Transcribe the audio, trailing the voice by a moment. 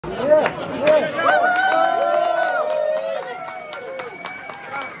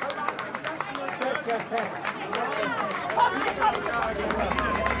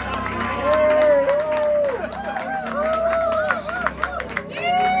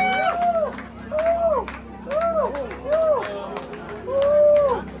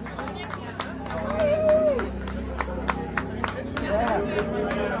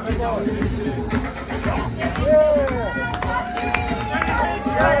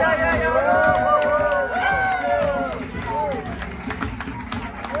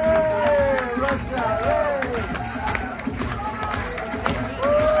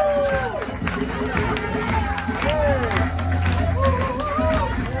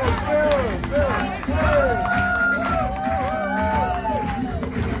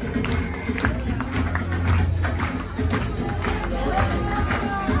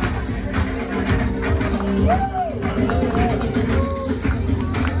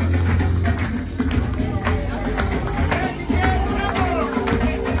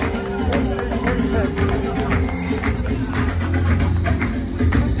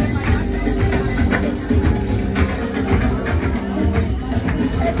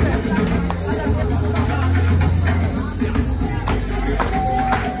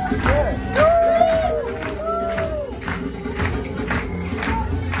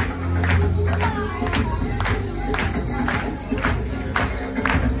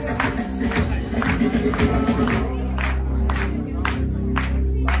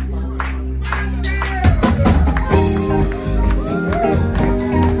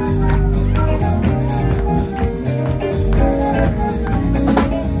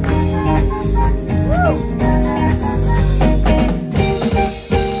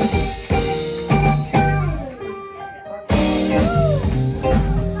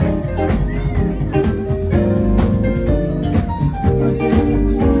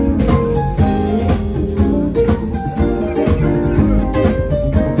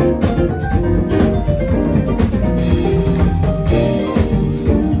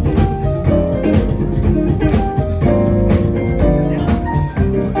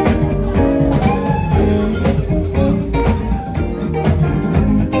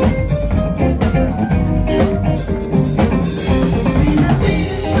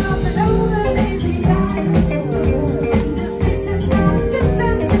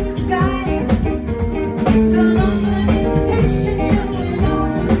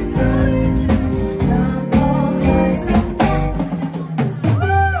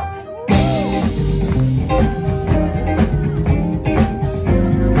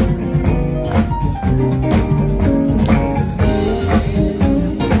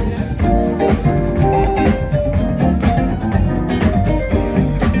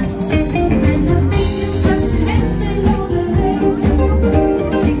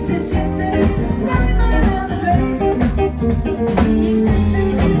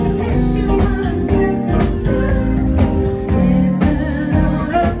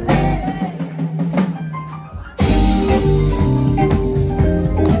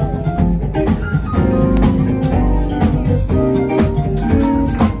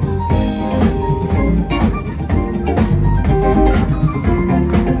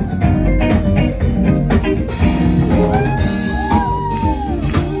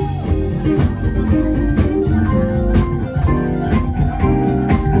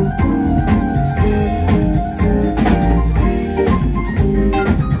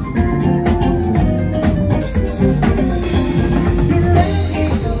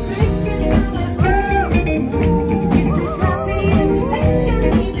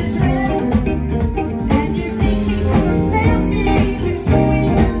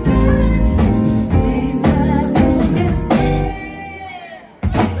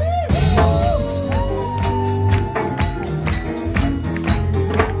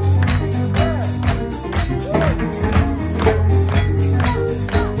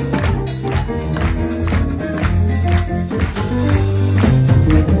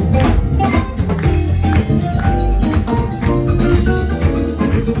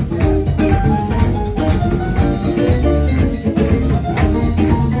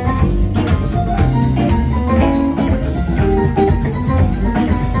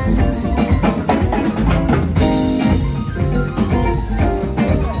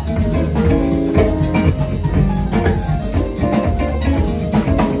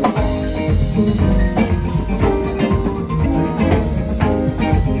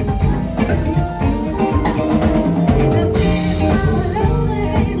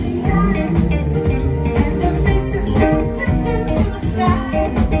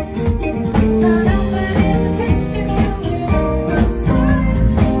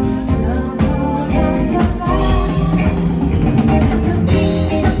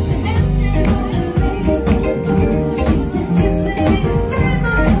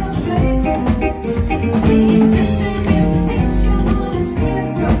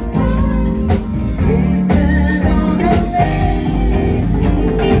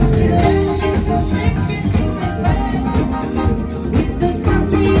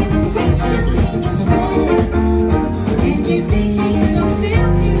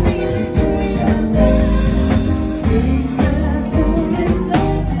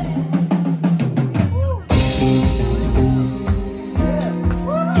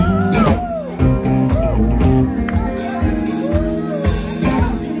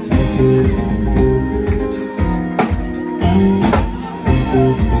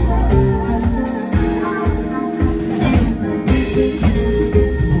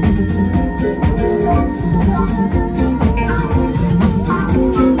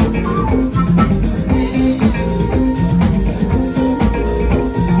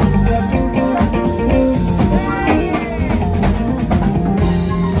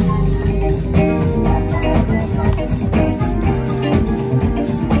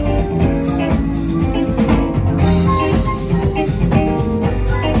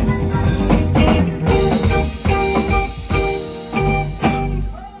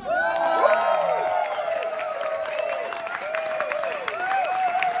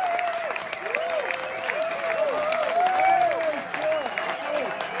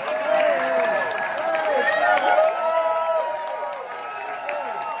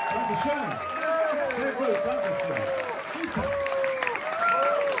Sehr gut, danke schön. Super.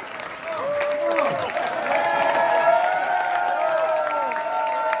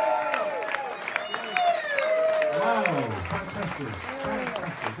 Wow, fantastic.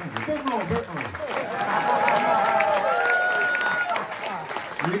 Fantastic. Thank you. Bit more, bit more.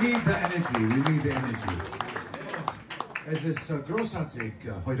 We need the energy, we need the energy. Es ist großartig,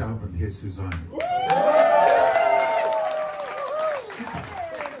 heute Abend hier zu sein.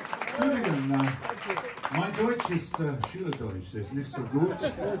 Entschuldigung, mein Deutsch ist Schülerdeutsch, ist nicht so gut.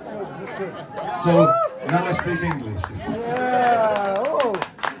 So, now I speak English.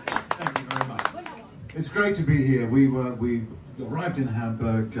 Thank you very much. It's great to be here. We arrived in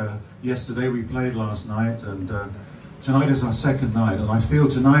Hamburg yesterday, we played last night, and tonight is our second night, and I feel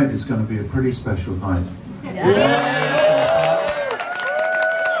tonight is going to be a pretty special night.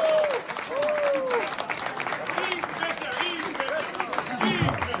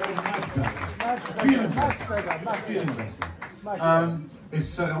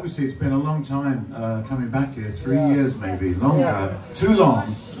 It's obviously it's been a long time coming back here, 3 years maybe, longer, too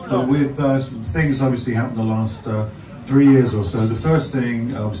long, but with some things obviously happened the last 3 years or so. The first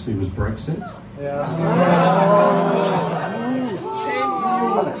thing obviously was Brexit.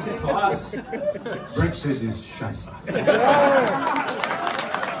 For us, Brexit is scheiße.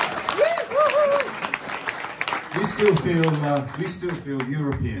 We still feel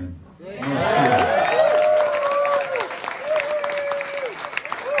European.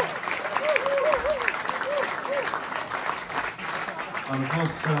 And of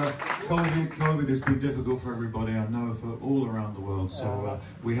course, COVID has been difficult for everybody, I know, for all around the world. So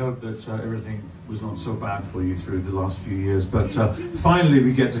we hope that everything was not so bad for you through the last few years. But finally,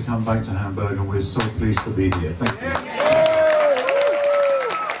 we get to come back to Hamburg, and we're so pleased to be here. Thank you.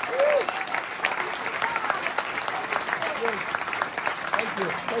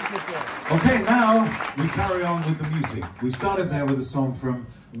 Okay, now we carry on with the music. We started there with a song from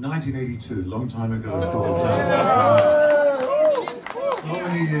 1982, a long time ago, called so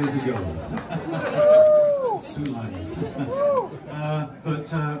many years ago. So long.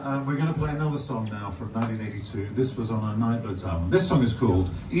 But we're going to play another song now from 1982. This was on our Nightbirds album. This song is called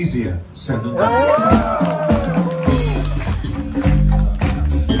Easier Said Than Done.